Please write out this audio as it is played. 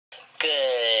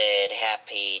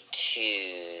Happy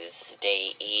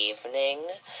Tuesday evening,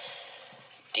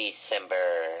 December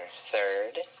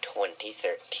 3rd,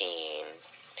 2013.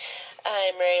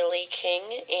 I'm Riley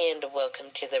King, and welcome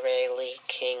to the Riley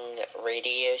King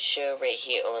Radio Show right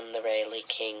here on the Riley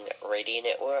King Radio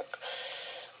Network.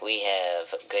 We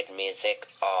have good music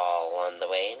all on the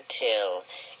way until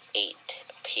 8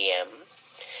 p.m.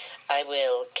 I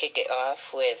will kick it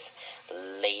off with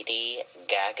Lady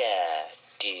Gaga,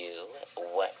 Do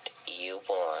What You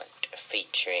Want,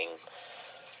 featuring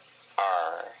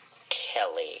R.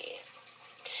 Kelly.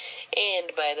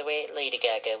 And by the way, Lady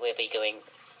Gaga will be going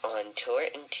on tour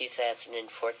in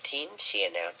 2014. She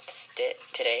announced it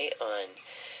today on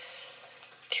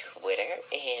Twitter,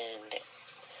 and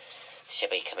she'll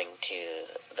be coming to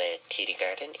the TD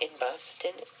Garden in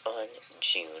Boston on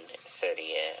June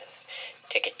 30th.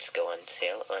 Tickets go on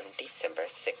sale on December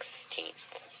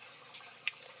 16th.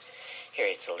 Here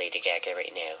is Lady Gaga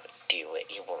right now. Do What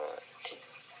You Want.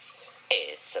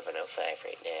 It is 7:05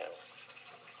 right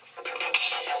now.